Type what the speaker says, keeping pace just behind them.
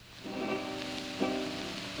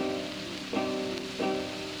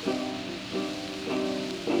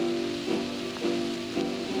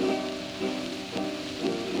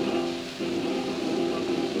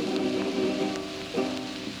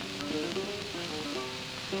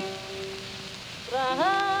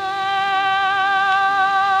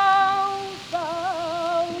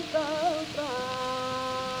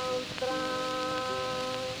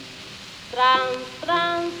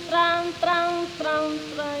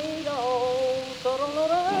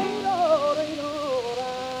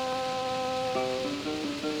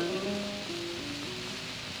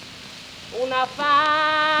la farruca.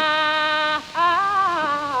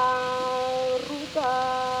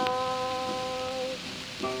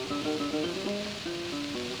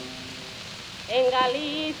 En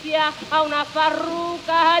Galicia a una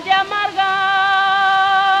farruca hay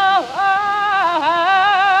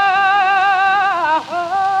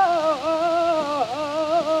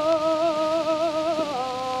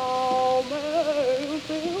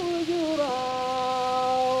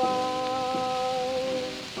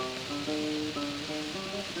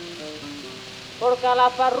porque a la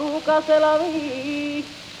farruca se la vi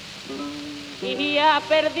y ha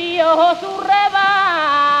perdido su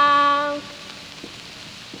reban,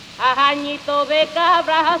 a añito de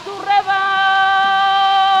cabras a su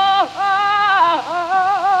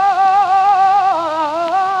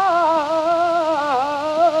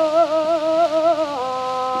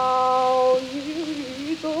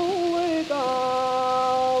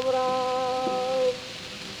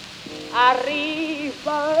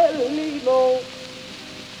arriba el limón,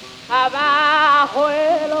 abajo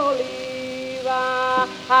el oliva,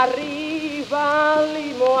 arriba el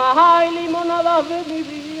limón, ay, limonada de mi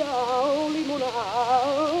vida,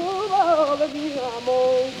 limonada de mi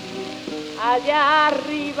amor, allá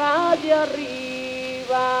arriba,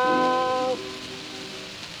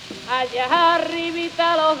 allá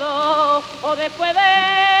arribita los dos, o después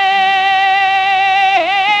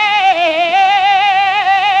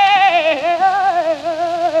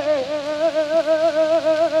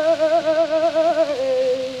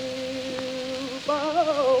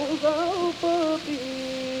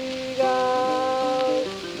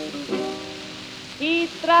y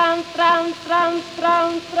tran,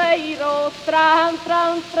 treiro, tran,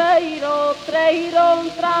 treiro,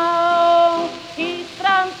 tran, y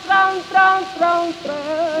tran,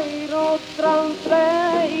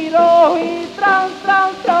 treiro, y tran,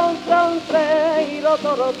 treiro,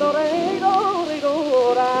 toreiro,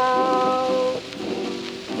 rigora.